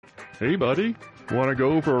Hey, buddy. Want to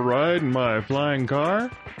go for a ride in my flying car?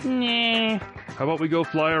 Nah. How about we go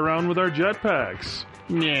fly around with our jetpacks?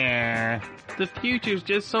 Nah. The future's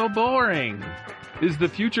just so boring. Is the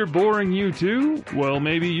future boring you too? Well,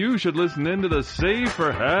 maybe you should listen into the Save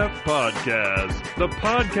for Half podcast, the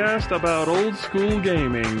podcast about old school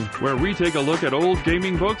gaming, where we take a look at old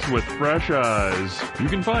gaming books with fresh eyes. You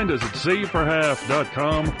can find us at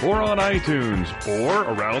saveforhalf.com or on iTunes or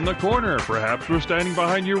around the corner. Perhaps we're standing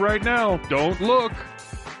behind you right now. Don't look.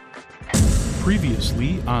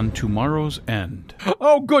 Previously on Tomorrow's End.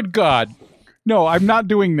 Oh, good God. No, I'm not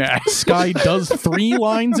doing that. Sky does 3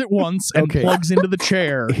 lines at once and plugs into the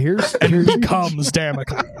chair and becomes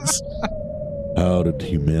Damocles. How did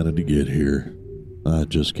humanity get here? I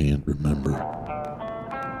just can't remember.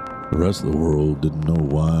 The rest of the world didn't know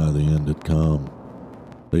why the end had come.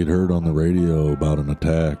 They'd heard on the radio about an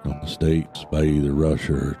attack on the States by either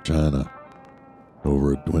Russia or China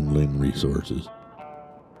over dwindling resources.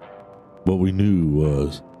 What we knew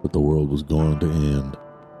was that the world was going to end,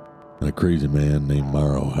 and a crazy man named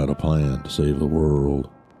Morrows had a plan to save the world.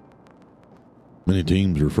 Many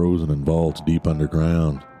teams were frozen in vaults deep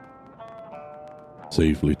underground,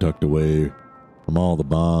 safely tucked away from all the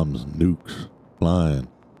bombs and nukes flying,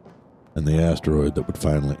 and the asteroid that would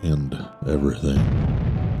finally end everything.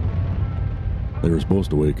 They were supposed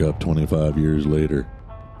to wake up 25 years later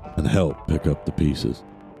and help pick up the pieces,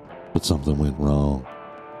 but something went wrong,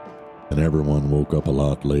 and everyone woke up a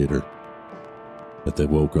lot later. If they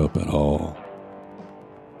woke up at all.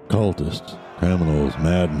 Cultists, criminals,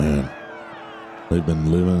 madmen. They've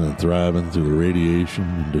been living and thriving through the radiation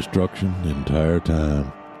and destruction the entire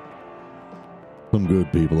time. Some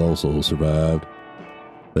good people also survived.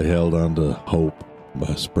 They held on to hope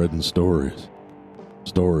by spreading stories.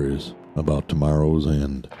 Stories about tomorrow's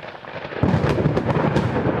end.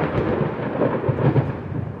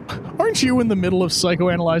 Aren't you in the middle of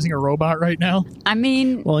psychoanalyzing a robot right now? I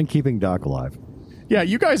mean... Well, and keeping Doc alive. Yeah,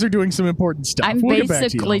 you guys are doing some important stuff. I'm we'll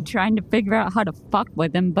basically trying to figure out how to fuck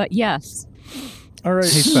with him, but yes. All right.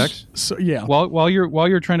 Hey, Specs. So, yeah. While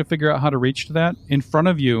you're trying to figure out how to reach to that, in front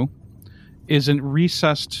of you is a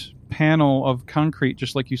recessed panel of concrete,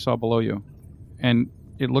 just like you saw below you, and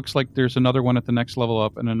it looks like there's another one at the next level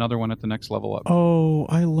up and another one at the next level up. Oh,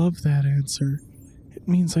 I love that answer. It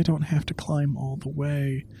means I don't have to climb all the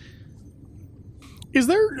way. Is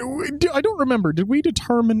there... I don't remember. Did we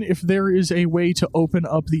determine if there is a way to open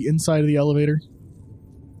up the inside of the elevator?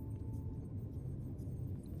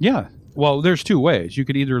 Yeah. Well, there's 2 ways. You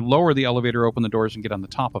could either lower the elevator, open the doors, and get on the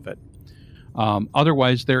top of it.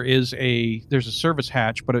 Otherwise, there's a service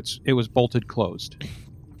hatch, but it was bolted closed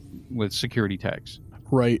with security tags.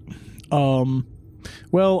 Right.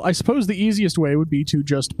 Well, I suppose the easiest way would be to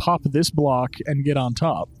just pop this block and get on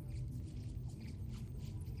top.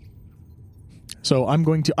 So I'm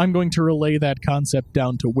going to relay that concept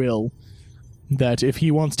down to Will, that if he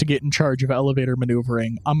wants to get in charge of elevator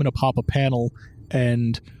maneuvering, I'm going to pop a panel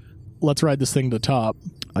and let's ride this thing to the top.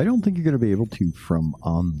 I don't think you're going to be able to from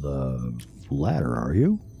on the ladder, are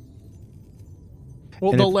you?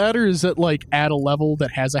 Well, the ladder is at a level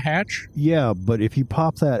that has a hatch. Yeah, but if you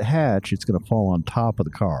pop that hatch, it's going to fall on top of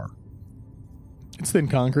the car. It's thin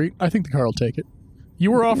concrete. I think the car will take it. You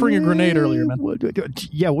were offering a grenade earlier, man.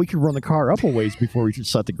 Yeah, we could run the car up a ways before we should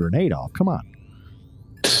set the grenade off. Come on.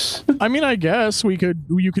 I mean, I guess we could.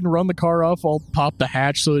 You can run the car off. I'll pop the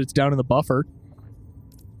hatch so that it's down in the buffer.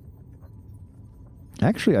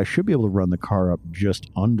 Actually, I should be able to run the car up just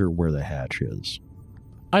under where the hatch is.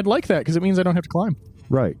 I'd like that because it means I don't have to climb.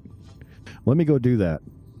 Right. Let me go do that.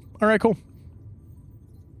 All right, cool.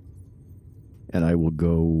 And I will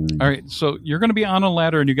go... All right, so you're going to be on a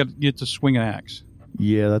ladder and you get to swing an axe.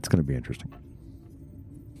 Yeah, that's going to be interesting.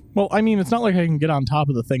 Well, I mean, it's not like I can get on top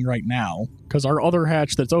of the thing right now, because our other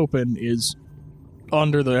hatch that's open is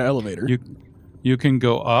under the elevator. You can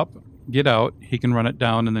go up, get out, he can run it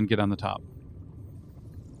down, and then get on the top.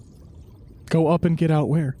 Go up and get out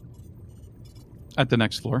where? At the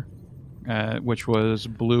next floor, which was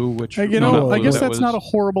blue, which... I guess that's not a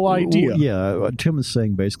horrible idea. Yeah, Tim is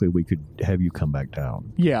saying basically we could have you come back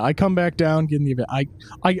down. Yeah, I come back down, get in the event.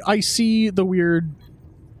 I see the weird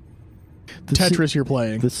Tetris you're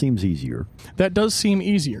playing. This seems easier. That does seem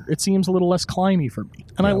easier. It seems a little less climby for me.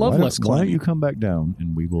 And I love less climbing. Why don't you come back down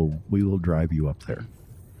and we will drive you up there.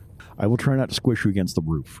 I will try not to squish you against the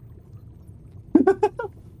roof.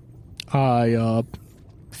 I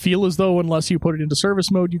feel as though unless you put it into service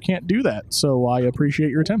mode, you can't do that. So I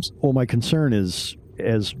appreciate your attempts. Well, my concern is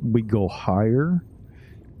as we go higher,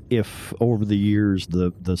 if over the years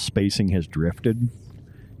the spacing has drifted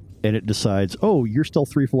and it decides, oh, you're still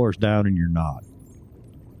 3 floors down and you're not.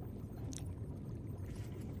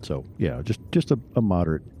 So yeah, just a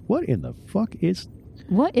moderate. What in the fuck is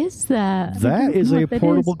What is that? that? Is a What that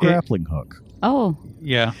portable is? grappling hook Oh,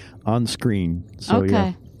 Yeah. on screen. So okay.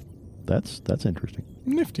 yeah, that's interesting.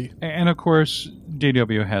 Nifty. And of course,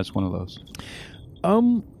 DW has one of those.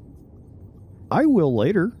 I will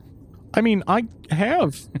later. I mean, I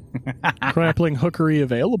have grappling hookery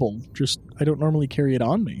available. Just I don't normally carry it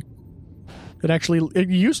on me. It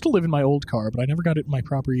used to live in my old car, but I never got it in my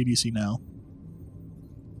proper EDC now.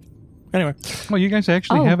 Anyway, Well, you guys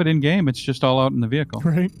actually Oh. have it in game. It's just all out in the vehicle.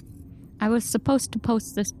 right? I was supposed to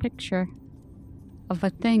post this picture of a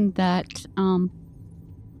thing that Iron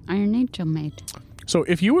Angel made. So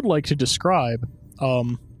if you would like to describe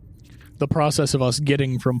the process of us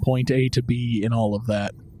getting from point A to B in all of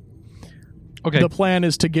that, Okay. the plan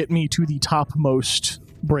is to get me to the topmost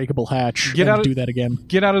breakable hatch Get and out of- do that again.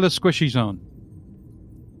 Get out of the squishy zone.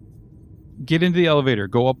 Get into the elevator.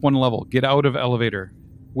 Go up one level. Get out of elevator.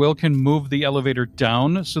 Will can move the elevator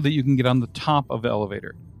down so that you can get on the top of the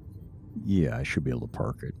elevator. Yeah, I should be able to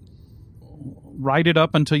park it. Ride it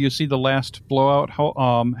up until you see the last blowout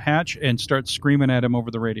hatch and start screaming at him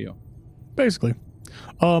over the radio. Basically.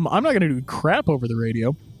 I'm not going to do crap over the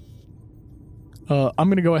radio. I'm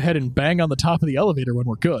going to go ahead and bang on the top of the elevator when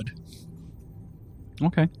we're good.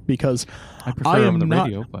 Okay. Because I prefer I over am the not,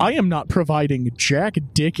 radio. But I am not providing jack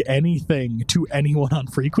dick anything to anyone on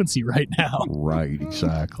frequency right now. Right,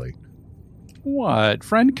 exactly. what?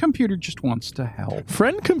 Friend computer just wants to help.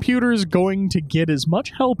 Friend computer is going to get as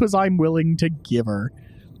much help as I'm willing to give her,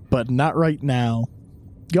 but not right now.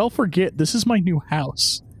 Y'all forget, this is my new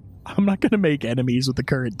house. I'm not going to make enemies with the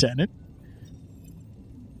current tenant.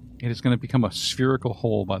 It is going to become a spherical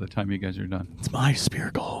hole by the time you guys are done. It's my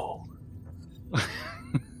spherical hole.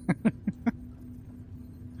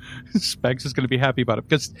 Specs is going to be happy about it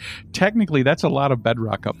because technically that's a lot of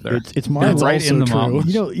bedrock up there. It's my That's right also in the true.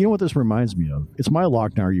 mountains. You know what this reminds me of? It's my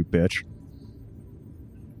lock now, you bitch.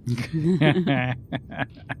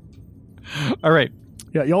 All right.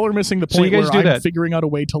 Yeah, y'all are missing the So you point guys where do I'm that. figuring out a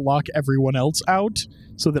way to lock everyone else out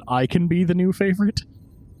so that I can be the new favorite.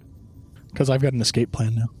 Because I've got an escape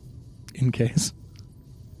plan now, in case.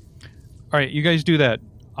 All right, you guys do that.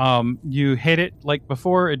 You hit it like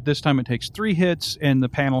before. This time it takes 3 hits, and the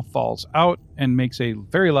panel falls out and makes a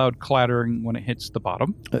very loud clattering when it hits the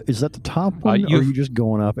bottom. Is that the top one, or are you just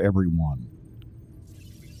going up every one?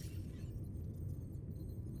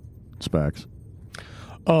 Specs.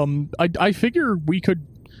 I figure we could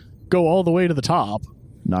go all the way to the top.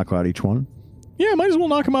 Knock out each one? Yeah, might as well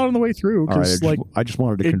knock them out on the way through. All right, Because I just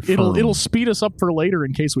wanted to confirm. it'll speed us up for later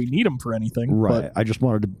in case we need them for anything. Right. But, I just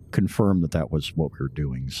wanted to confirm that was what we were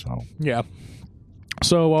doing. So yeah.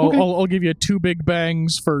 So I'll give you 2 big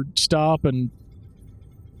bangs for stop and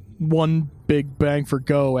 1 big bang for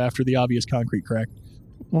go after the obvious concrete crack.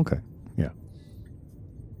 okay, yeah.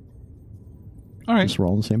 All right. Just we're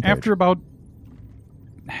all on the same page. After about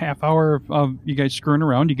half hour of you guys screwing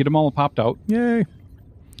around, you get them all popped out. Yay.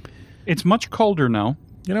 It's much colder now.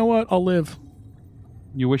 You know what? I'll live.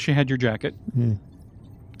 You wish you had your jacket. What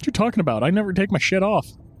you talking about? I never take my shit off.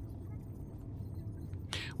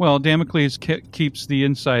 Well, Damocles keeps the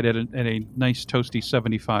inside at a nice toasty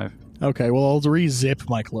 75. Okay, well, I'll re-zip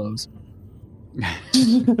my clothes.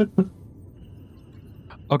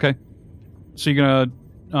 Okay. So you're going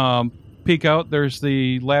to peek out. There's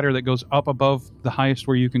the ladder that goes up above the highest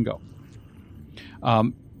where you can go.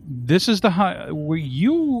 This is the high where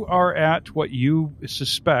you are at. What you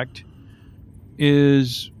suspect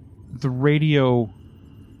is the radio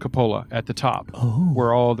cupola at the top,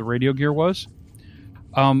 where all the radio gear was.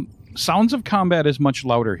 Sounds of combat is much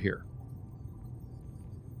louder here.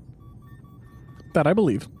 That I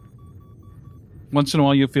believe. Once in a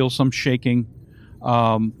while, you feel some shaking.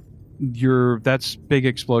 That's big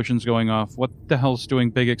explosions going off. What the hell's doing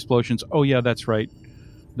big explosions? Oh yeah, that's right.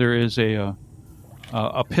 There is a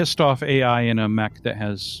pissed off AI in a mech that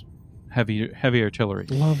has heavy artillery.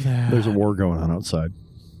 Love that. There's a war going on outside.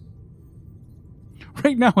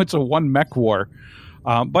 Right now, it's a 1 mech war,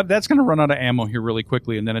 but that's going to run out of ammo here really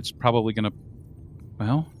quickly, and then it's probably going to.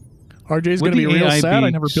 Well, RJ's would going to be the real AI sad. be- I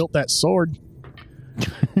never built that sword.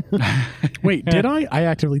 Wait, did I? I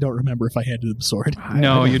actively don't remember if I handed him the sword.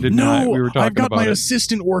 no, you did not. We were talking I've got about my it.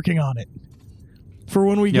 assistant working on it for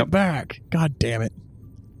when we Yep. get back. God damn it.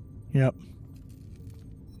 Yep.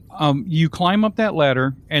 You climb up that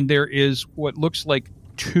ladder, and there is what looks like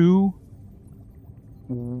 2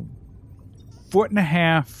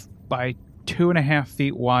 1.5 by 2.5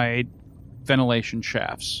 feet wide ventilation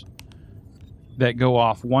shafts that go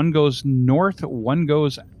off. One goes north, one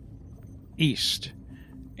goes east.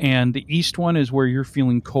 And the east one is where you're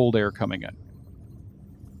feeling cold air coming in.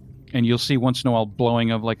 And you'll see once in a while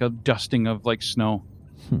blowing of like a dusting of like snow.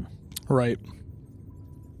 Right.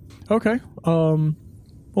 Okay. Well,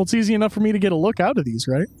 it's easy enough for me to get a look out of these,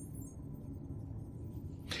 right?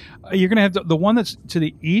 You're going to have the one that's to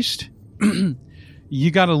the east.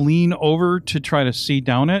 You got to lean over to try to see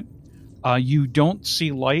down it. You don't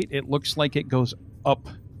see light. It looks like it goes up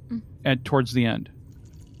towards the end.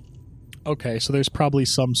 Okay, so there's probably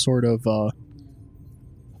some sort of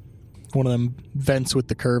one of them vents with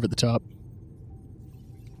the curve at the top.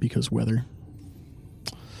 Because weather.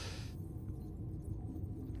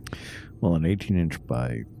 Well, an 18-inch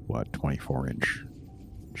by, 24-inch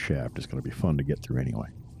shaft is going to be fun to get through anyway.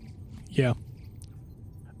 Yeah.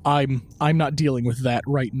 I'm not dealing with that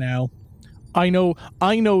right now. I know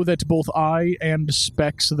that both I and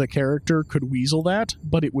Specs, the character, could weasel that,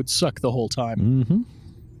 but it would suck the whole time. Mm-hmm.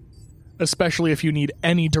 Especially if you need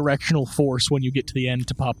any directional force when you get to the end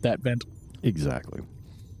to pop that vent. Exactly.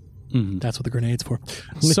 Mm-hmm. That's what the grenade's for.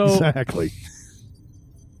 So, exactly.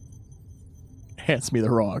 hands me the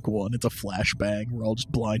rock one. It's a flashbang. We're all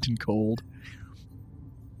just blind and cold.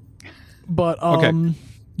 But Okay.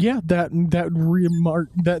 Yeah,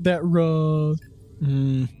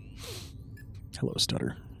 hello,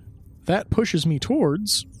 stutter. That pushes me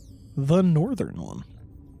towards the northern one,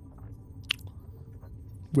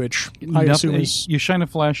 which I assume is you shine a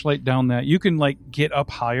flashlight down that. You can like get up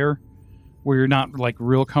higher where you're not like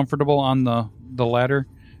real comfortable on the ladder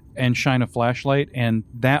and shine a flashlight, and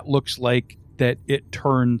that looks like that it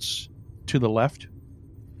turns to the left.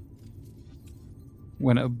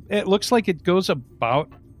 When it looks like it goes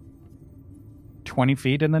about 20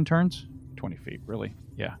 feet and then turns. 20 feet, really.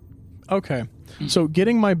 Yeah. okay. So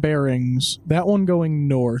getting my bearings, that one going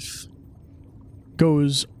north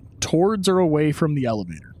goes towards or away from the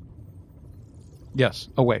elevator. Yes,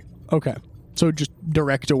 away. Okay. So just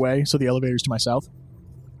direct away, so the elevator's to my south?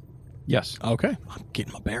 Yes. Okay. I'm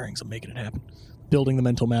getting my bearings. I'm making it happen. Building the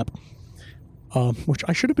mental map. Which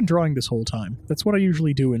I should have been drawing this whole time. That's what I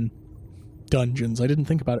usually do in dungeons. I didn't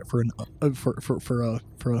think about it for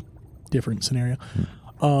a different scenario.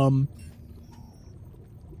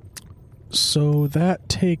 So that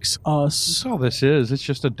takes us... That's all this is. It's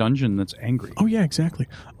just a dungeon that's angry. Oh, yeah, exactly.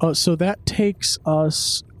 So that takes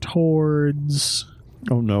us towards...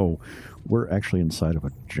 Oh, no. We're actually inside of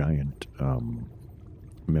a giant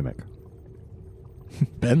mimic.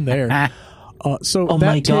 Been there. So Oh that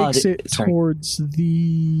my God. takes it Sorry. towards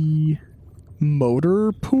the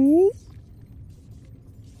motor pool?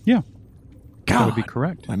 Yeah. God, That would be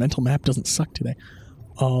correct. my mental map doesn't suck today.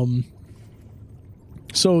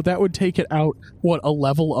 So that would take it out, a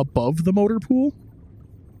level above the motor pool?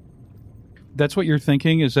 That's what you're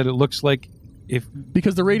thinking, is that it looks like if...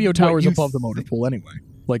 Because the radio tower is you above the motor pool anyway,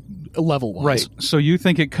 like level-wise. Right. So you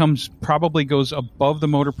think it probably goes above the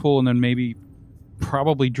motor pool and then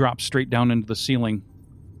probably drops straight down into the ceiling.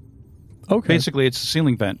 Okay. Basically, it's a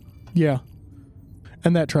ceiling vent. Yeah.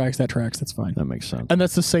 And that tracks. That's fine. That makes sense. And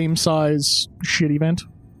that's the same size shit event?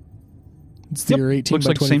 It's the 18 Looks by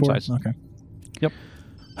like the same 24? size. Okay. Yep.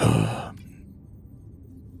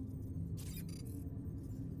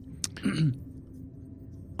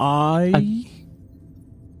 I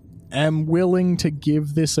am willing to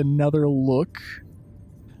give this another look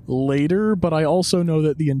later, but I also know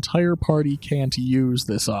that the entire party can't use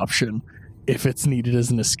this option if it's needed as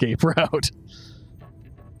an escape route.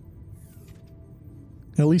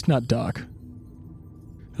 At least not Doc.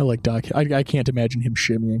 I like Doc. I can't imagine him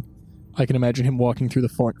shimmying. I can imagine him walking through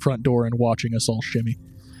the front door and watching us all shimmy.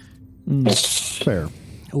 Fair.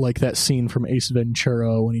 Like that scene from Ace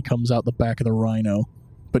Ventura when he comes out the back of the Rhino,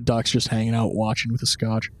 but Doc's just hanging out watching with a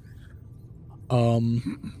scotch.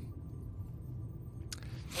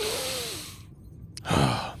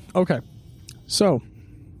 Okay. So,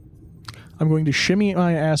 I'm going to shimmy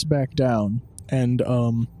my ass back down, and,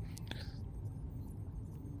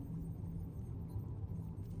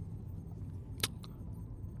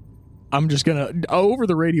 I'm just gonna... over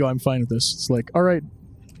the radio, I'm fine with this. It's like, all right,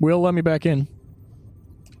 Will, let me back in.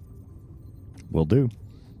 Will do.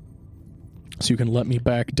 So you can let me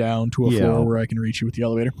back down to a floor where I can reach you with the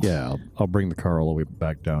elevator. Yeah, I'll bring the car all the way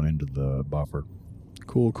back down into the buffer.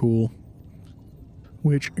 Cool.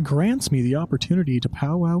 Which grants me the opportunity to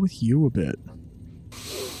powwow with you a bit.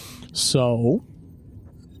 So,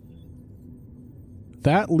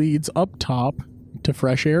 that leads up top to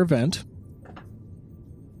fresh air vent.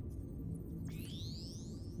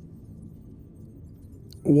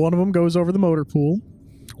 One of them goes over the motor pool.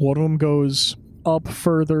 One of them goes up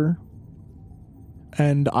further.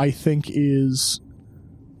 And I think is...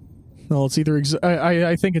 Well, it's either...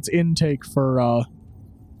 I think it's intake for...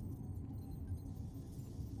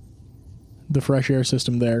 the fresh air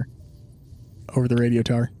system there over the radio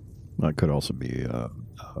tower. That could also be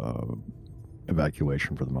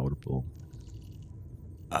evacuation for the motor pool.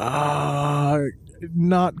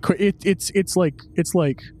 Not it's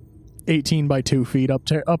like 18 by 2 feet up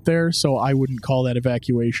there, so I wouldn't call that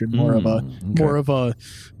evacuation. More of a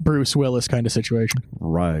Bruce Willis kind of situation.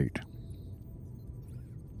 Right.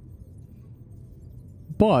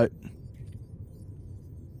 But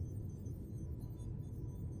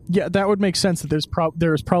yeah, that would make sense that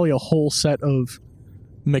there's probably a whole set of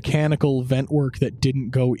mechanical vent work that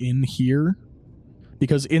didn't go in here,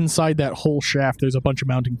 because inside that whole shaft there's a bunch of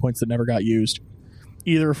mounting points that never got used,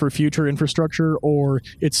 either for future infrastructure or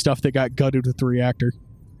it's stuff that got gutted with the reactor.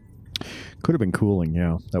 Could have been cooling,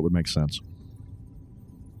 yeah. That would make sense.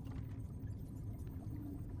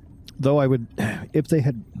 Though I would, if they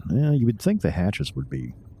had, you would think the hatches would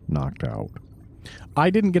be knocked out. I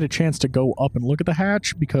didn't get a chance to go up and look at the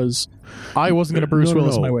hatch because I wasn't going to Bruce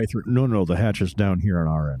Willis my way through. No, the hatch is down here on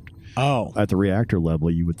our end. Oh. At the reactor level,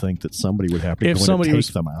 you would think that somebody would have to go in and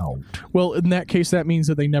take them out. Well, in that case, that means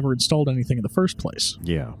that they never installed anything in the first place.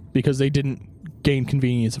 Yeah. Because they didn't gain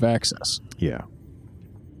convenience of access. Yeah.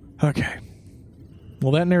 Okay.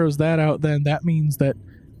 Well, that narrows that out then. That means that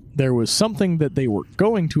there was something that they were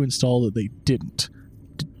going to install that they didn't.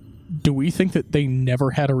 Do we think that they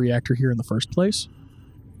never had a reactor here in the first place?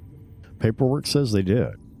 Paperwork says they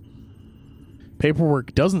did.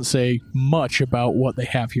 Paperwork doesn't say much about what they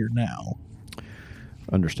have here now.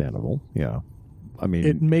 Understandable, yeah. I mean,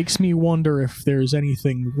 it makes me wonder if there's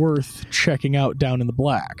anything worth checking out down in the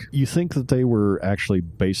black. You think that they were actually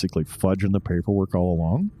basically fudging the paperwork all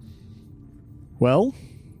along? Well,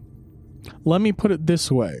 let me put it this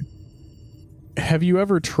way. Have you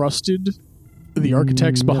ever trusted the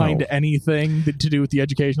architects behind anything to do with the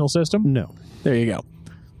educational system? No. There you go.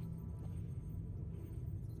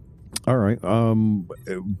 All right.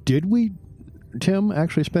 Did we, Tim,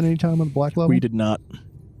 actually spend any time on the black level? We did not.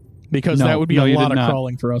 Because that would be a lot of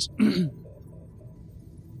crawling for us.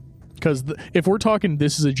 Because if we're talking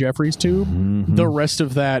this is a Jeffries tube, the rest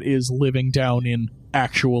of that is living down in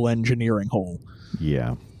actual engineering hole.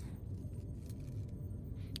 Yeah.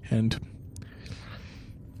 And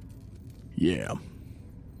yeah.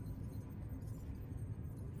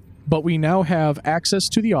 But we now have access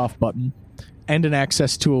to the off button and an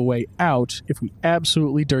access to a way out if we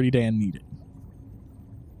absolutely Dirty Dan need it.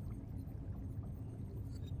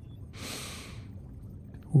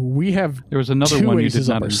 We have there was another two one you aces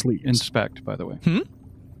did up not our sleeves. inspect, by the way.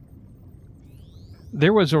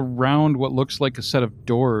 There was around what looks like a set of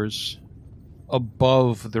doors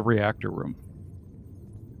above the reactor room.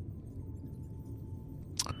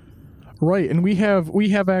 Right, and we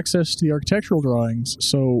have access to the architectural drawings,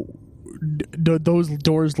 so do those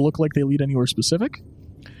doors look like they lead anywhere specific?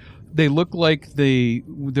 They look like the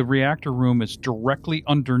reactor room is directly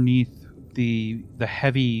underneath the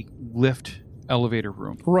heavy lift elevator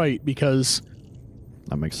room. Right, because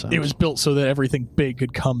that makes sense. It was built so that everything big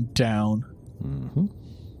could come down.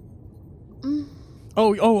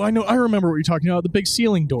 Oh, I know. I remember what you're talking about. The big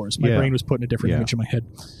ceiling doors. My brain was putting a different image in my head.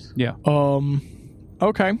 Yeah.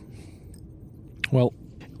 Okay. Well,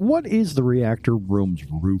 what is the reactor room's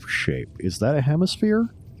roof shape? Is that a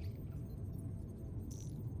hemisphere?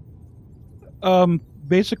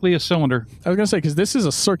 Basically a cylinder. I was going to say, because this is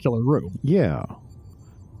a circular room. Yeah.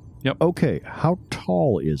 Yep. Okay, how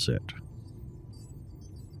tall is it?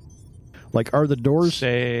 Like, are the doors...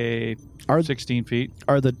 Say 16 feet.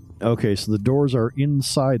 Okay, so the doors are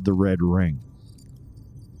inside the red ring.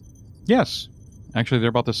 Yes. Actually, they're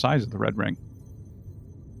about the size of the red ring.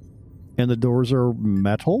 And the doors are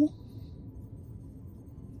metal?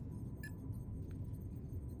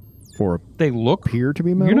 Or they appear to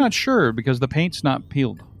be metal? You're not sure because the paint's not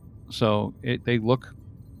peeled. So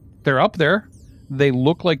they're up there. They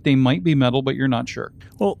look like they might be metal, but you're not sure.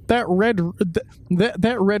 Well, that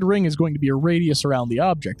red ring is going to be a radius around the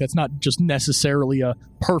object. That's not just necessarily a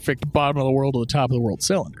perfect bottom of the world to the top of the world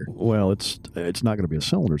cylinder. Well, it's not going to be a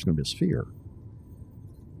cylinder. It's going to be a sphere.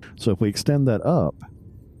 So if we extend that up,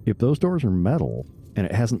 if those doors are metal and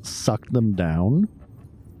it hasn't sucked them down,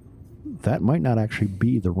 that might not actually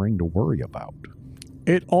be the ring to worry about.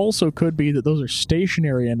 It also could be that those are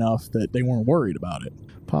stationary enough that they weren't worried about it.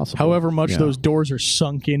 Possibly. However much those doors are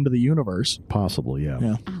sunk into the universe. Possibly,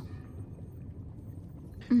 yeah.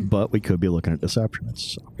 But we could be looking at deception.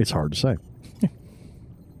 It's hard to say.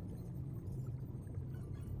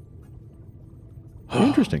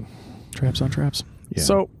 Interesting. Traps on traps. Yeah.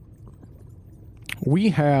 So,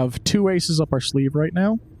 we have 2 aces up our sleeve right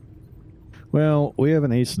now. Well, we have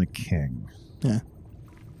an ace and a king. Yeah.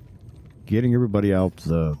 Getting everybody out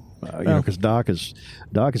the Because Doc is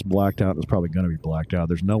blacked out and is probably going to be blacked out.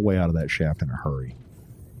 There's no way out of that shaft in a hurry.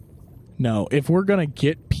 No, if we're going to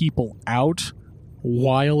get people out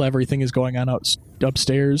while everything is going on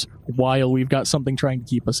upstairs, while we've got something trying to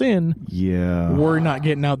keep us in, we're not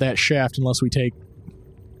getting out that shaft unless we take,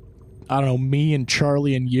 I don't know, me and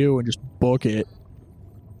Charlie and you and just book it.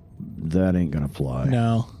 That ain't going to fly.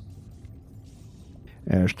 No.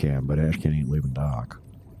 Ash can, but Ash ain't leaving Doc.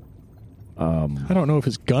 I don't know if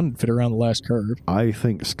his gun would fit around the last curve. I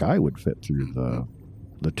think Sky would fit through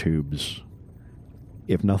the tubes.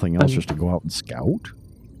 If nothing else, just to go out and scout.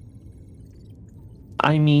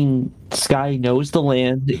 I mean, Sky knows the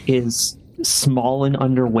land is small and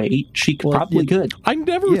underweight. She probably could. I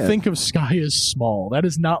never think of Sky as small. That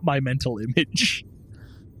is not my mental image.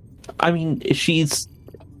 I mean, she's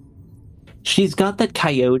got that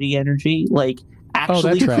coyote energy. Like,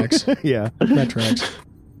 actually, that tracks. Yeah, that tracks.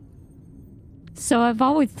 So I've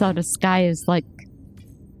always thought of Sky as like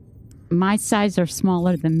my size or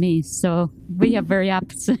smaller than me, so we are very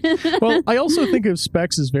opposite. Well, I also think of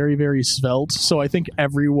Specs as very, very svelte, so I think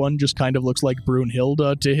everyone just kind of looks like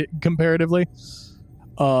Brunhilde comparatively.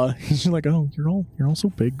 He's like, oh, you're all so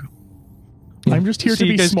big. Yeah. I'm just here to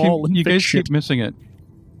be small and you fix guys shit. keep missing it.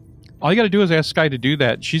 All you got to do is ask Sky to do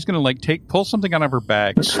that. She's going to like pull something out of her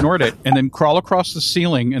bag, snort it, and then crawl across the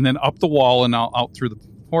ceiling and then up the wall and out through the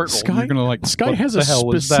portal. Sky, you're gonna Sky has a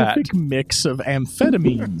specific mix of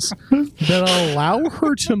amphetamines that allow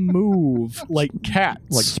her to move like cats,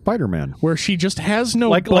 like Spider-Man, where she just has no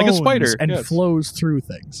bones like a spider and flows through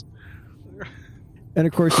things. And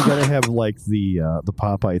of course, you got to have like the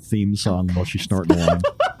Popeye theme song while she's snorting along.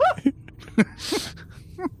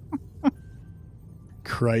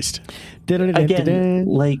 Christ! Again,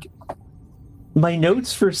 like my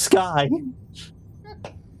notes for Sky.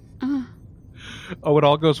 Oh, it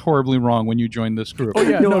all goes horribly wrong when you join this group. Oh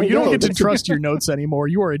yeah, no, you don't get to trust your notes anymore.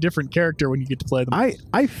 You are a different character when you get to play them.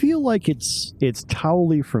 I feel like it's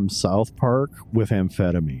Towley from South Park with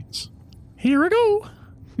amphetamines. Here we go.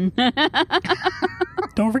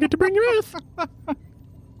 Don't forget to bring your meth.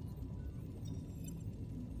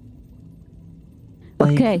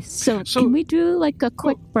 Okay, so can we do like a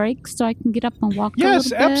quick break so I can get up and walk a little bit?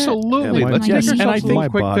 Yes, absolutely. Let's get yourself and I think my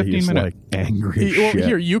quick body 15 is minutes. like angry as shit.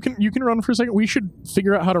 Here, you can run for a second. We should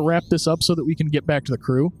figure out how to wrap this up so that we can get back to the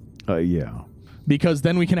crew. Yeah. Because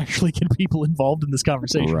then we can actually get people involved in this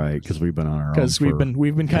conversation. Right, because we've been on our own. Because we've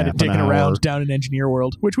been kind of digging around down in Engineer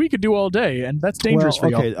World, which we could do all day, and that's dangerous for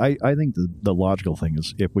y'all. I think the logical thing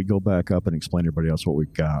is if we go back up and explain to everybody else what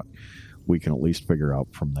we've got, we can at least figure out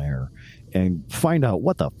from there and find out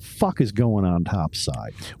what the fuck is going on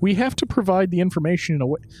topside. We have to provide the information in a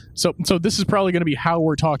way. So this is probably going to be how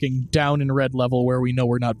we're talking down in red level where we know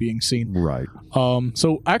we're not being seen. Right.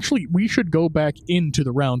 So actually, we should go back into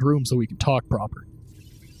the round room so we can talk proper.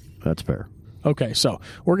 That's fair. Okay, so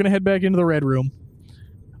we're going to head back into the red room.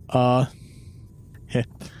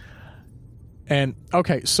 And,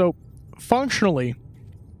 okay, so functionally,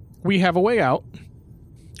 we have a way out.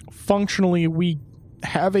 Functionally, we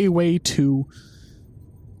have a way to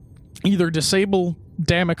either disable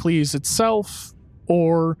Damocles itself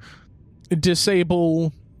or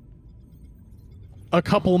disable a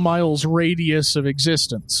couple miles radius of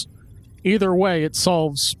existence. Either way, it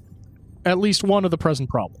solves at least one of the present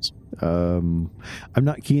problems. I'm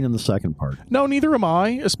not keen on the second part. No, neither am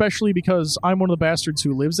I, especially because I'm one of the bastards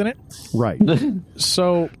who lives in it. Right.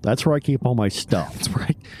 So that's where I keep all my stuff.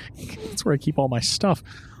 That's where I keep all my stuff.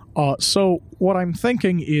 So what I'm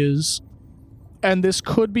thinking is, and this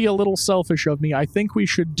could be a little selfish of me, I think we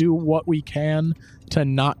should do what we can to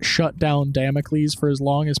not shut down Damocles for as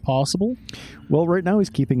long as possible. Well, right now he's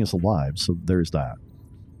keeping us alive, so there's that.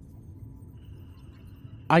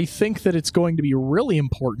 I think that it's going to be really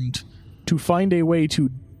important to find a way to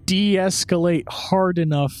de-escalate hard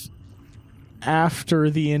enough after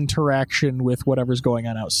the interaction with whatever's going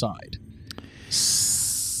on outside.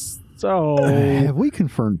 So, have we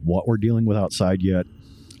confirmed what we're dealing with outside yet?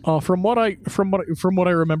 From what I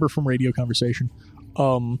remember from radio conversation,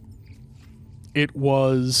 it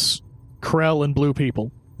was Krell and blue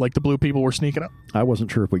people. Like the blue people were sneaking up. I wasn't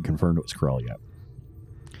sure if we confirmed it was Krell yet.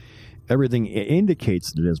 Everything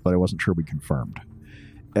indicates that it is, but I wasn't sure we confirmed.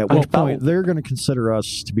 At which point they're going to consider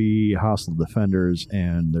us to be hostile defenders,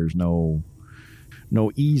 and there's no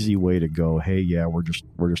easy way to go. Hey, yeah, we're just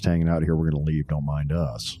hanging out here. We're going to leave. Don't mind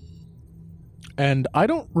us. And I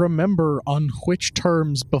don't remember on which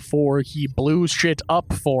terms before he blew shit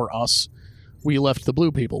up for us we left the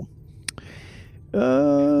blue people.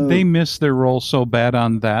 They missed their role so bad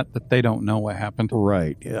on that they don't know what happened.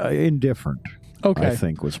 Right. Indifferent. Okay. I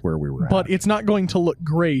think was where we were But at. it's not going to look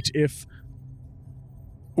great if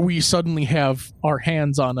we suddenly have our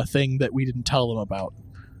hands on a thing that we didn't tell them about.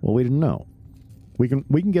 Well, we didn't know. We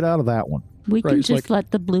can get out of that one. We Right, can it's just like-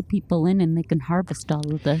 let the blue people in and they can harvest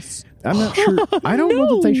all of this. I'm not sure. I don't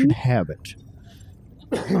know that they should have it.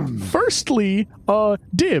 Firstly,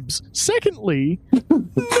 dibs. Secondly,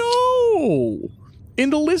 no! In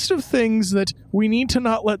the list of things that we need to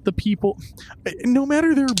not let the people, no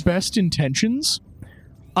matter their best intentions,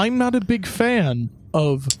 I'm not a big fan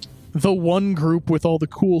of the one group with all the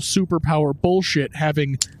cool superpower bullshit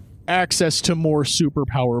having access to more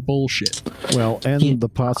superpower bullshit. Well, and the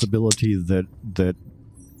possibility that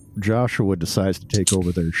Joshua decides to take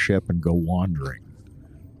over their ship and go wandering.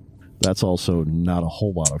 That's also not a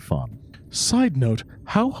whole lot of fun. Side note,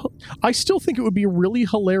 I still think it would be really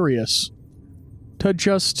hilarious to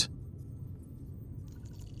just...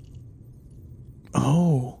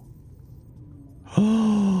 Oh.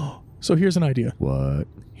 So here's an idea. What?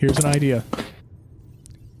 Here's an idea.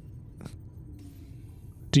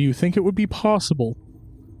 Do you think it would be possible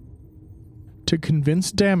to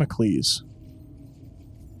convince Damocles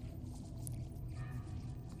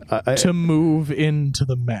to move into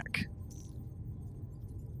the mech?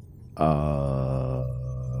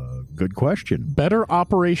 Good question. Better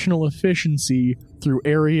operational efficiency through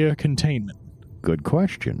area containment. Good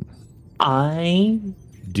question.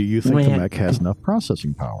 Do you think the mech has enough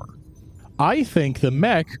processing power? I think the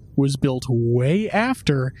mech was built way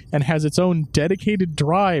after and has its own dedicated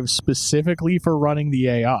drive specifically for running the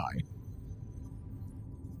AI.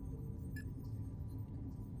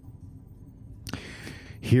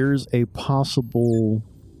 Here's a possible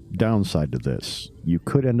downside to this. You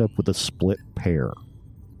could end up with a split pair.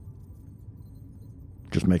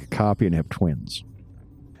 Just make a copy and have twins.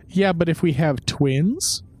 Yeah, but if we have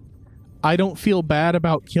twins, I don't feel bad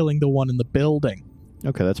about killing the one in the building.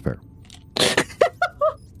 Okay, that's fair.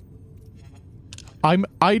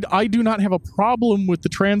 I do not have a problem with the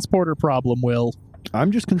transporter problem, Will.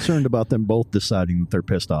 I'm just concerned about them both deciding that they're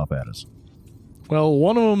pissed off at us. Well,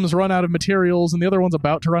 one of them's run out of materials and the other one's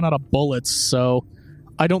about to run out of bullets, so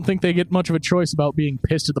I don't think they get much of a choice about being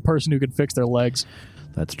pissed at the person who can fix their legs.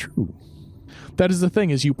 That's true. That is the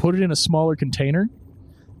thing, is you put it in a smaller container,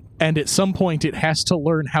 and at some point it has to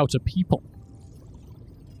learn how to people.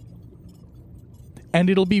 And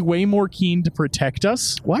it'll be way more keen to protect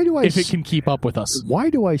us Why do I if it can keep up with us. Why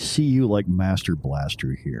do I see you like Master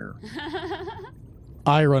Blaster here?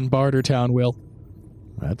 I run Bartertown, Will.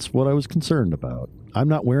 That's what I was concerned about. I'm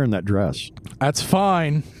not wearing that dress. That's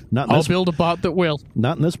fine. Not in I'll this, build a bot that will.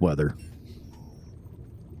 not in this weather.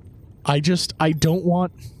 I don't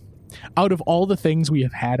want... Out of all the things we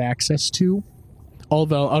have had access to,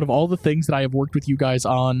 out of all the things that I have worked with you guys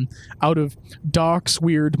on, out of Doc's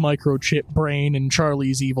weird microchip brain and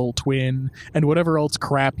Charlie's evil twin, and whatever else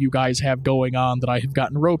crap you guys have going on that I have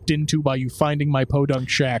gotten roped into by you finding my podunk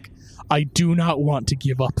shack, I do not want to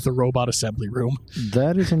give up the robot assembly room.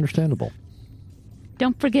 That is understandable.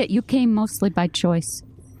 Don't forget, you came mostly by choice.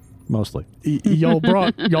 Mostly. Y'all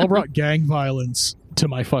brought gang violence to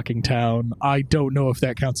my fucking town. I don't know if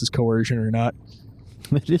that counts as coercion or not.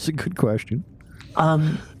 It is a good question.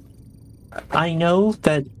 I know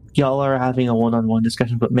that y'all are having a one-on-one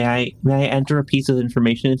discussion, but may I enter a piece of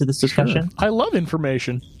information into this discussion? I love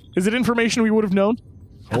information. Is it information we would have known?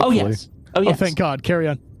 Oh yes. Oh, thank God. Carry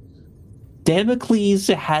on. Damocles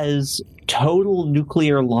has total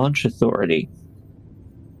nuclear launch authority.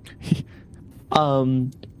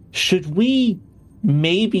 Should we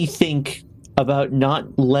maybe think about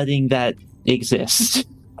not letting that exist?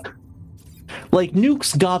 Like,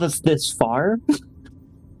 nukes got us this far.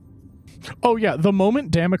 Oh yeah, the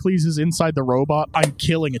moment Damocles is inside the robot, I'm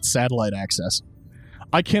killing its satellite access.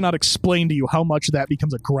 I cannot explain to you how much that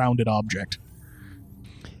becomes a grounded object.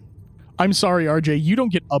 I'm sorry, RJ, you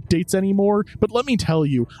don't get updates anymore, but let me tell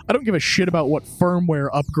you, I don't give a shit about what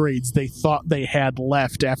firmware upgrades they thought they had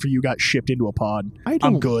left after you got shipped into a pod.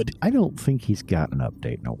 I'm good. I don't think he's got an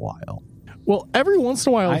update in a while. Well, every once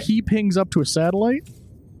in a while, he pings up to a satellite.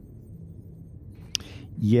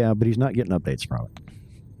 Yeah, but he's not getting updates from it.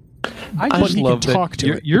 I But just he love can talk that to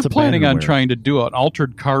you're, it. you're It's planning on abandonware. trying to do an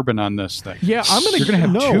altered carbon on this thing. Yeah, I'm gonna. You're going to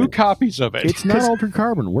have No. 2 copies of it. It's not altered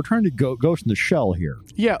carbon. We're trying to ghost in the shell here.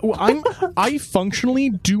 Yeah, well, I functionally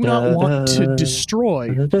do not want to destroy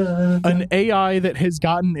an AI that has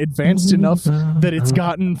gotten advanced enough that it's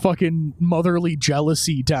gotten fucking motherly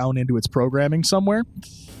jealousy down into its programming somewhere.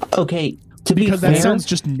 Okay, to Because be that fair, sounds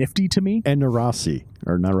just nifty to me. And nerosity.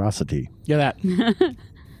 Yeah, that.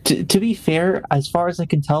 to be fair, as far as I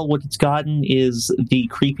can tell, what it's gotten is the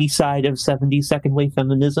creepy side of 70s second wave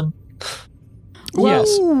feminism.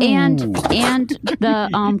 Yes. and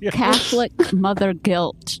the Catholic Mother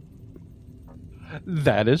Guilt.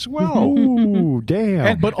 That as well. Ooh, damn.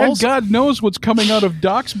 And, But and also- God knows what's coming out of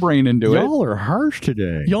Doc's brain into it. Y'all are harsh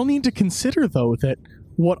today. Y'all need to consider, though, that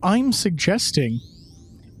what I'm suggesting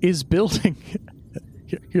is building...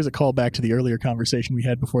 Here's a callback to the earlier conversation we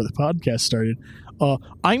had before the podcast started.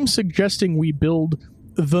 I'm suggesting we build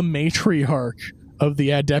the matriarch of the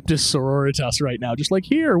Adeptus Sororitas right now. Just like,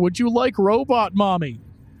 here, would you like Robot Mommy?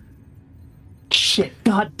 Shit,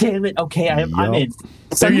 god damn it. Okay, I'm in.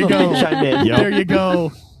 There you go. I'm in. Yep. There you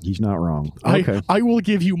go. He's not wrong. Okay. I will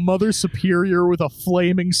give you Mother Superior with a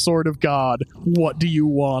flaming sword of God. What do you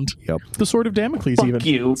want? Yep. The sword of Damocles, Fuck even.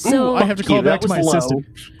 you. So- Ooh, I have to fuck call you. back That to my was low. assistant.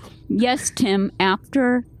 Yes, Tim,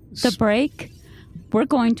 after the break, we're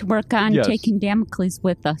going to work on Yes. taking Damocles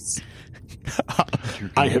with us.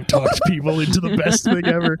 I have talked people into the best thing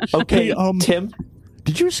ever. Okay, Hey, Tim.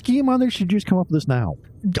 Did you scheme on this? Should you just come up with this now?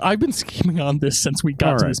 I've been scheming on this since we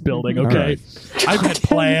got All to right. this building, All okay? right. I've had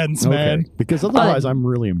plans, man. Okay. Because otherwise, I'm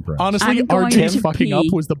really impressed. Honestly, I'm going RJ to fucking up pee.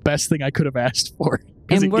 was the best thing I could have asked for. 'Cause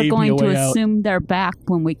And it we're gave me going a to way out. assume they're back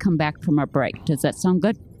when we come back from our break. Does that sound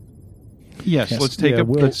good? Yes, let's take Yeah, a.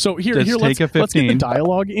 we'll- let's, So here, let's let's take a get the 15.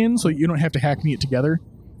 dialogue in so you don't have to hack me it together.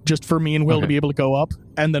 Just for me and Will to Okay. be able to go up,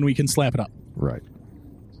 and then we can slap it up. Right.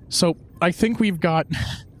 So I think I've got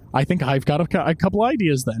a couple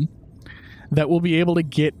ideas then that will be able to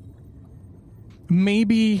get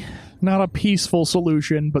maybe not a peaceful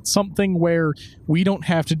solution, but something where we don't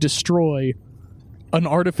have to destroy an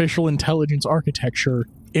artificial intelligence architecture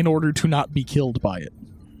in order to not be killed by it.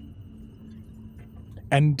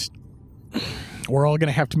 And we're all going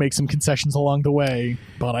to have to make some concessions along the way,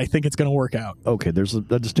 but I think it's going to work out. Okay, there's a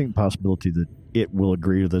distinct possibility that it will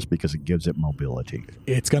agree to this because it gives it mobility.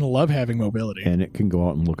 It's going to love having mobility. And it can go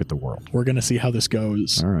out and look at the world. We're going to see how this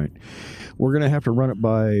goes. All right. We're going to have to run it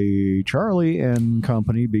by Charlie and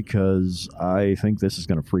company because I think this is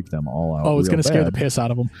going to freak them all out. Oh, it's real going to scare the bad. piss out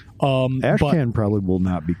of them. But Ashcan probably will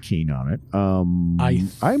not be keen on it. I-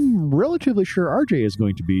 I'm relatively sure RJ is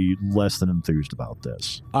going to be less than enthused about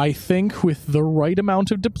this. I think with the right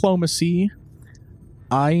amount of diplomacy,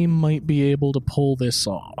 I might be able to pull this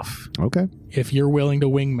off. Okay. If you're willing to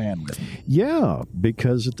wingman with me. Yeah,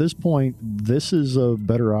 because at this point, this is a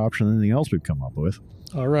better option than anything else we've come up with.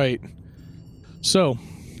 All right. So,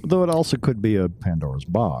 Though it also could be a Pandora's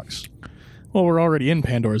box. well, we're already in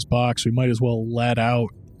Pandora's box. We might as well let out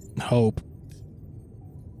hope.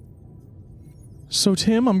 So,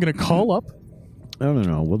 Tim, I'm going to call up.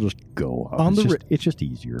 No. We'll just go up. On It's just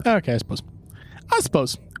easier. Okay, I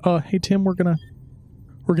suppose. Hey, Tim, we're gonna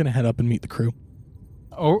head up and meet the crew.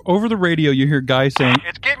 Over the radio, you hear guys saying,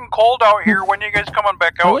 It's getting cold out here. When are you guys coming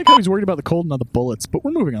back I out? like how he's worried about the cold and not the bullets, but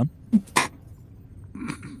we're moving on.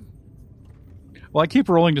 well, I keep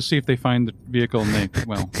rolling to see if they find the vehicle, and they,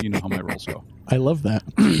 well, you know how my rolls go. I love that.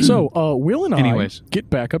 So, Will and Anyways. I get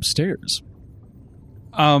back upstairs.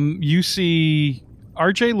 You see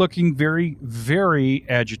RJ looking very, very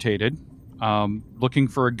agitated, looking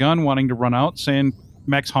for a gun, wanting to run out, saying,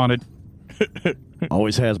 Max haunted.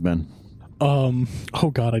 Always has been. Oh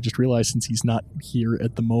god, I just realized since he's not here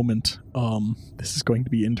at the moment, this is going to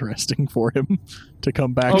be interesting for him to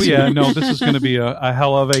come back Oh, to. yeah, no, this is going to be a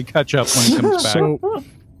hell of a catch-up when he comes back. So,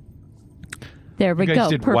 There we You guys go.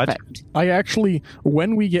 did what? Perfect. I actually,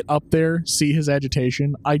 when we get up there, see his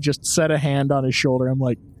agitation, I just set a hand on his shoulder. I'm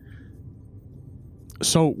like,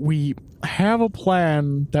 so we have a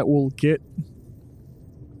plan that will get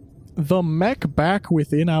the mech back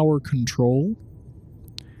within our control.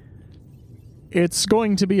 It's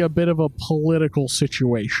going to be a bit of a political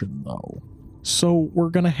situation, though. So we're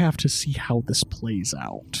going to have to see how this plays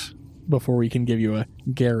out before we can give you a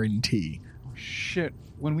guarantee. Shit,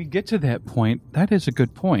 when we get to that point, that is a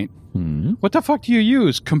good point. Hmm. What the fuck do you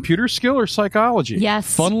use, computer skill or psychology?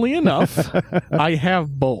 Yes. Funnily enough, I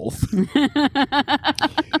have both.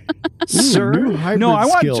 Sir, New hybrid No, I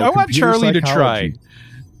want skill, I want computer Charlie to try. psychology.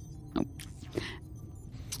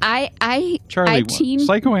 I Charlie, team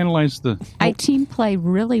psychoanalyze the... I team play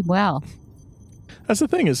really well. That's the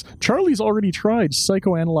thing is, Charlie's already tried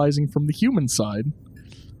psychoanalyzing from the human side.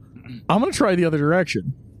 I'm going to try the other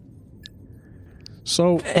direction.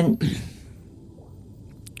 So, and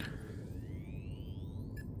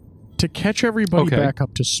to catch everybody Okay. back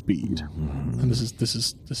up to speed, and this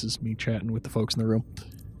is me chatting with the folks in the room.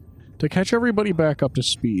 To catch everybody back up to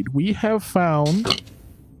speed, we have found.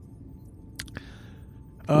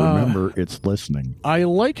 Remember, it's listening. I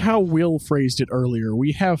like how Will phrased it earlier.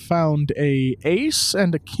 We have found a ace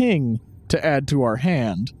and a king to add to our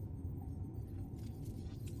hand.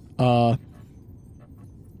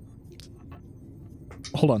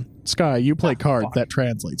 hold on. Sky, you play cards. That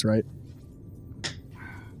translates, right?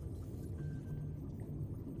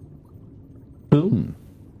 Who?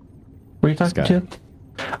 Were you talking Sky. to?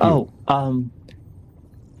 Oh,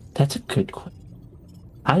 that's a good question.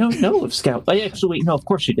 I don't know if Scout. Actually, wait, no, of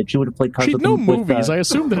course she did. She would have played cards She'd with know with, movies. I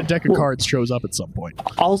assume that a deck of well- cards shows up at some point.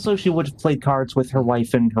 Also, she would have played cards with her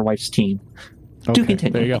wife and her wife's team. To Okay,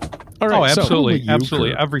 continue. There you go. All right. Oh, so absolutely, Probably you, absolutely.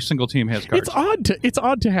 Kurt. Every single team has cards. it's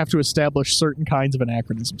odd to have to establish certain kinds of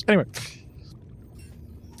anachronisms. Anyway,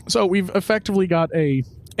 so we've effectively got a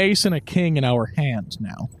ace and a king in our hand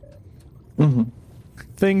now. Mm-hmm.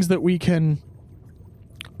 Things that we can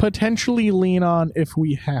potentially lean on if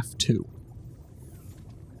we have to.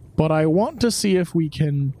 But I want to see if we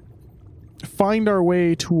can find our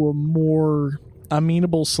way to a more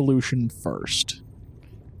amenable solution first.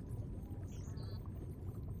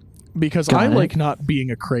 Because I Got it. like not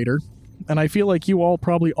being a crater, and I feel like you all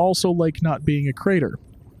probably also like not being a crater.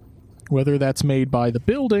 Whether that's made by the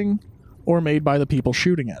building or made by the people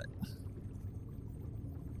shooting at it.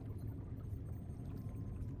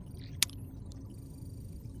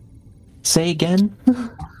 Say again.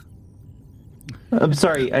 I'm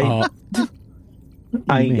sorry. I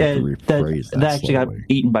may have to rephrase that actually got slowly.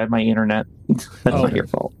 eaten by my internet. That's not Okay. your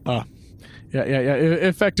fault. Yeah.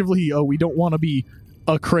 Effectively, we don't want to be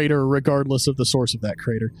a crater regardless of the source of that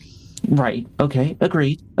crater. Right. Okay.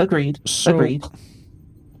 Agreed. So- Agreed.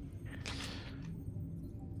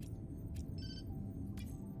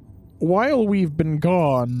 While we've been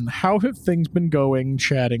gone, how have things been going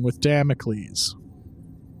chatting with Damocles?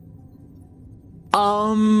 We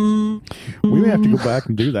may have to go back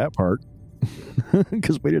and do that part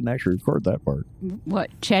because we didn't actually record that part. What,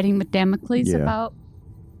 chatting with Damocles Yeah. about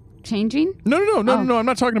changing? No, Oh. I'm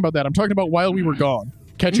not talking about that. I'm talking about while we were gone.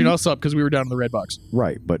 Catching us up because we were down in the red box.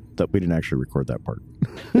 Right, but that we didn't actually record that part.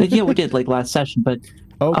 Yeah, we did like last session, but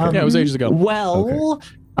Okay. Yeah, it was ages ago. Well,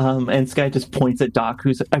 and Sky just points at Doc,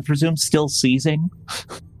 who's I presume still seizing.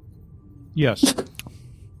 Yes.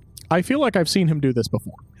 I feel like I've seen him do this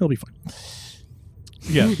before. He'll be fine.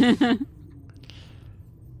 Yes.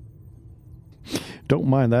 Don't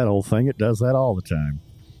mind that old thing. It does that all the time.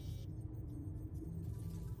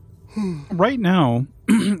 Right now,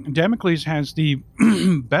 Damocles has the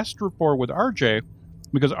best rapport with RJ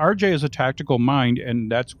because RJ is a tactical mind,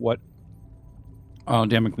 and that's what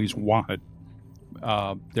Damocles wanted.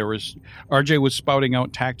 RJ was spouting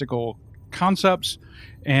out tactical concepts,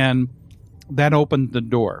 and that opened the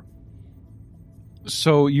door.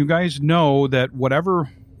 So you guys know that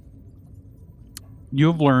whatever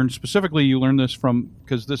you've learned, specifically you learned this from,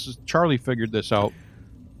 because this is Charlie figured this out.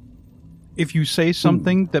 If you say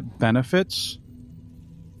something that benefits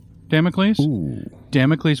Damocles, Ooh.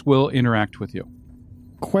 Damocles will interact with you.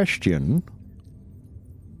 Question.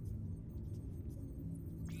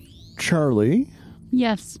 Charlie,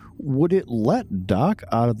 Yes. would it let Doc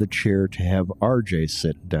out of the chair to have RJ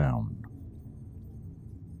sit down?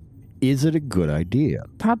 Is it a good idea?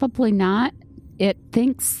 Probably not. It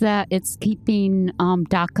thinks that it's keeping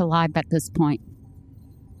Doc alive at this point.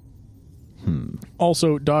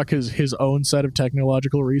 Also, Doc has his own set of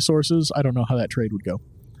technological resources. I don't know how that trade would go.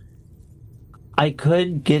 I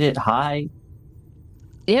could get it high.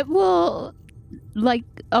 It will,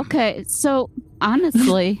 okay, so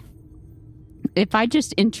honestly, if I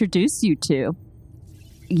just introduce you two,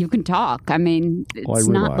 you can talk. I mean, it's Well,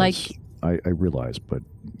 I not like realize. I realize, but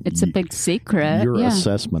it's a big secret. your yeah.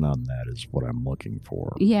 assessment on that is what I'm looking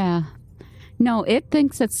for. Yeah. No, it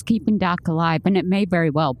thinks it's keeping Doc alive, and it may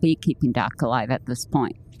very well be keeping Doc alive at this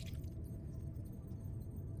point.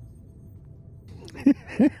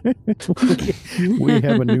 We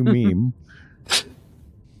have a new meme.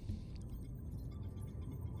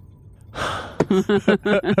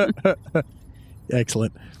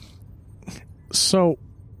 Excellent. So,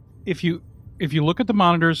 If you look at the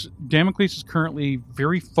monitors, Damocles is currently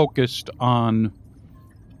very focused on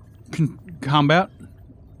combat,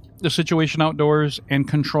 the situation outdoors, and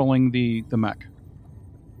controlling the mech.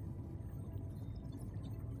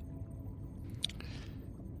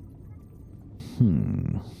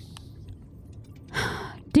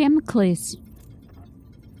 Damocles,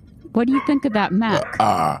 what do you think of that mech?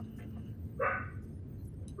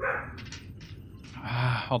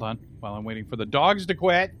 Hold on, while I'm waiting for the dogs to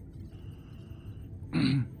quit.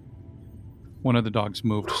 One of the dogs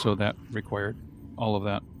moved, so that required all of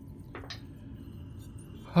that.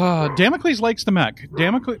 Damocles likes the mech.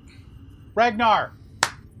 Ragnar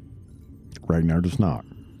does not.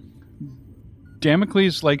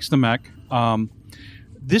 Damocles likes the mech.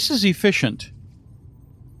 This is efficient.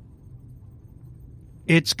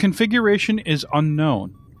 Its configuration is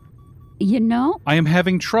unknown. You know, I am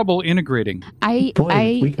having trouble integrating.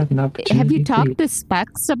 Boy, we got an opportunity. Have you talked to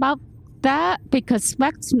Specs about that? Because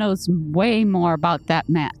Specs knows way more about that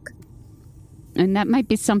mech. And that might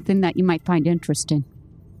be something that you might find interesting.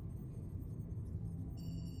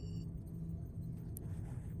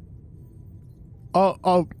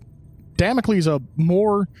 Damocles, a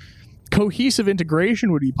more cohesive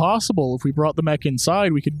integration would be possible if we brought the mech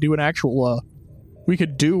inside. We could do an actual, we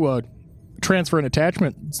could do a transfer and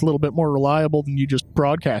attachment. It's a little bit more reliable than you just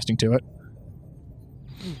broadcasting to it.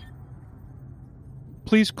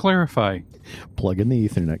 Please clarify. Plug in the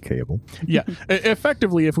Ethernet cable. Yeah,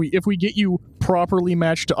 effectively, if we get you properly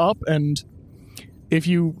matched up, and if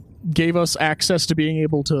you gave us access to being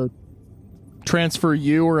able to transfer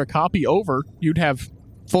you or a copy over, you'd have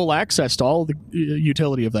full access to all the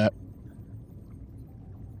utility of that.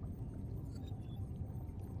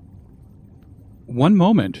 One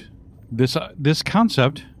moment. This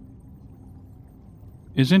concept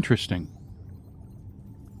is interesting.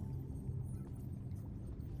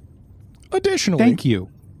 Additionally, Thank you.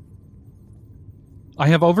 I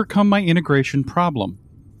have overcome my integration problem.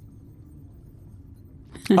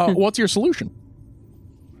 what's your solution?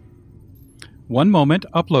 One moment,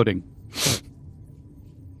 uploading.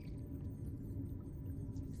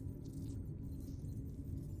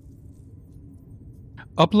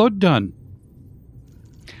 Upload done.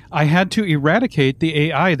 I had to eradicate the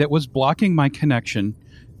AI that was blocking my connection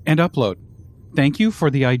and upload. Thank you for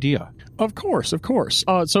the idea. Of course, of course.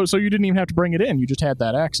 So you didn't even have to bring it in. You just had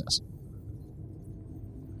that access.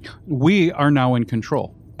 We are now in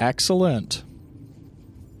control. Excellent.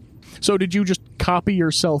 So did you just copy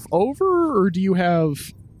yourself over, or do you have...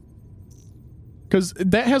 Because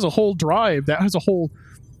that has a whole drive, that has a whole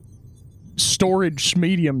storage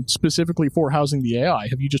medium specifically for housing the AI.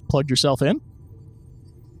 Have you just plugged yourself in?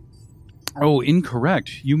 Oh,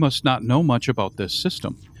 incorrect. You must not know much about this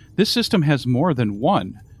system. This system has more than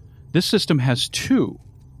one. This system has two.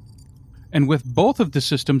 And with both of the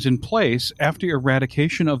systems in place after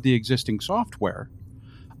eradication of the existing software,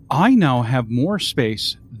 I now have more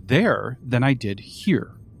space there than I did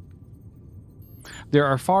here. There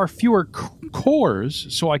are far fewer cores,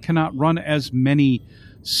 so I cannot run as many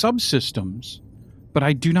subsystems, but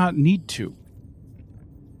I do not need to.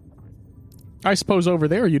 I suppose over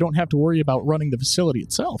there you don't have to worry about running the facility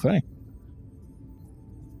itself, eh?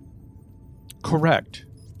 Correct.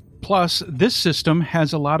 Plus, this system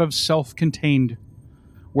has a lot of self-contained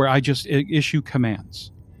where I just issue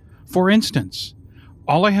commands. For instance,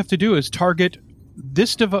 all I have to do is target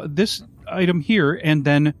this item here and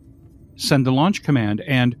then send the launch command,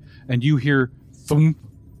 and you hear thump,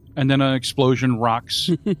 and then an explosion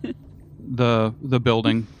rocks the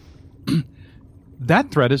building.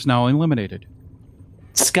 That threat is now eliminated.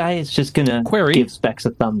 Sky is just going to Query. give Specs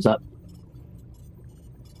a thumbs up.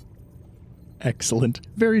 Excellent.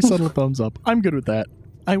 Very subtle thumbs up. I'm good with that.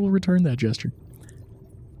 I will return that gesture.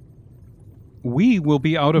 We will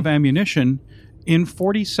be out of ammunition in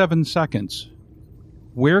 47 seconds.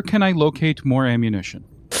 Where can I locate more ammunition?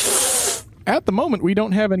 At the moment, we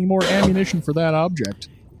don't have any more ammunition for that object.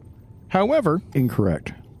 However...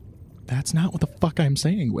 Incorrect. That's not what the fuck I'm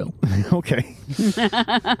saying, Will. Okay.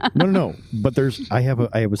 No. But I have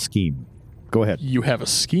a scheme. Go ahead. You have a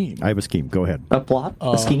scheme. I have a scheme. Go ahead. A plot?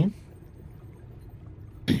 A scheme?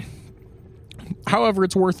 However,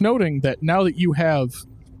 it's worth noting that now that you have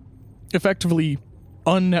effectively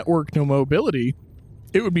unnetworked no mobility,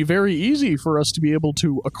 it would be very easy for us to be able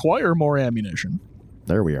to acquire more ammunition.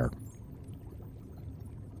 There we are.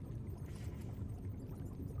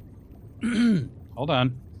 Hold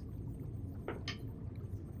on.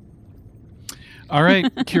 All right,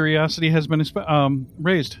 curiosity has been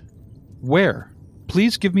raised. Where?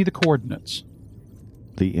 Please give me the coordinates.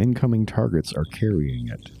 The incoming targets are carrying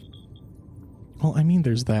it. Well, I mean,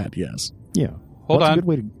 there's that, yes. Yeah. Hold That's on. a good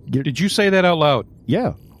way to get Did you say that out loud?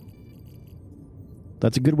 Yeah.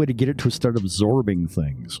 That's a good way to get it to start absorbing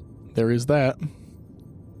things, There is that.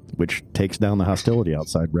 which takes down the hostility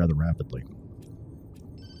outside rather rapidly.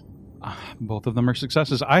 Both of them are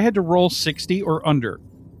successes. I had to roll 60 or under.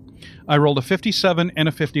 I rolled a 57 and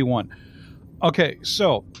a 51. Okay,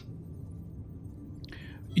 so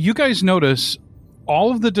you guys notice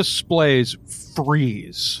all of the displays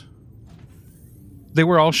freeze. They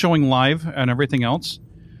were all showing live and everything else.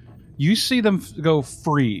 You see them go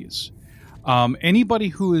freeze. Anybody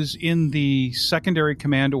who is in the secondary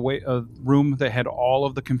command room that had all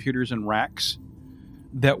of the computers and racks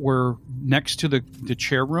that were next to the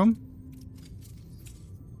chair room,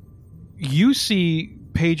 you see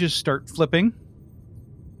pages start flipping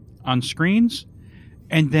on screens,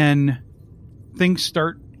 and then things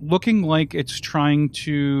start looking like it's trying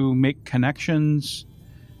to make connections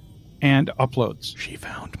and uploads. She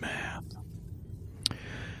found math.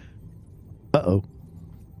 Uh-oh.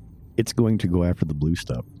 It's going to go after the blue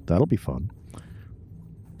stuff. That'll be fun.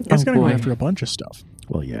 It's going to go boy. after a bunch of stuff.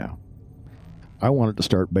 Well, yeah. I want it to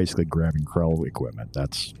start basically grabbing Krell equipment.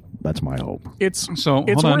 That's my hope. It's So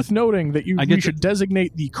it's hold on. worth noting that I get we should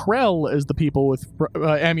designate the Krell as the people with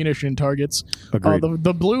ammunition targets. Agreed.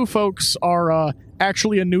 The blue folks are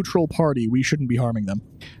actually a neutral party. We shouldn't be harming them.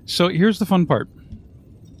 So here's the fun part.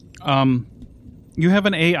 You have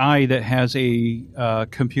an AI that has a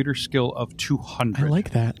computer skill of 200. I like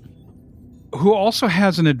that. Who also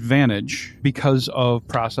has an advantage because of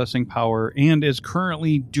processing power and is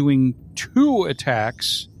currently doing 2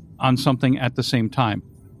 attacks on something at the same time.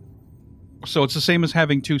 So it's the same as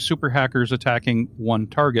having 2 super hackers attacking 1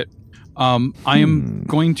 target. I am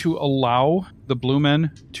going to allow the blue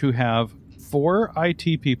men to have 4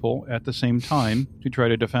 IT people at the same time to try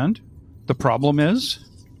to defend. The problem is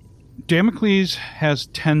Damocles has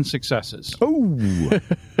 10 successes. Oh!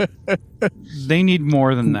 They need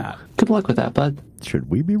more than that. Good luck with that, bud. Should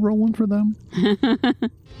we be rolling for them?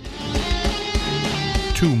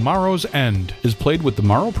 To Morrow's End is played with the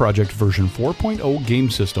Morrow Project version 4.0 game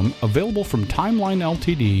system available from Timeline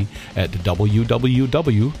Ltd at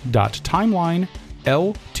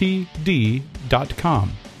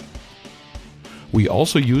www.timelineltd.com. We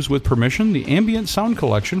also use with permission the ambient sound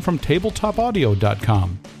collection from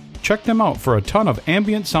tabletopaudio.com. Check them out for a ton of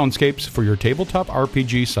ambient soundscapes for your tabletop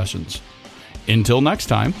RPG sessions. Until next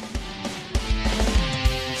time,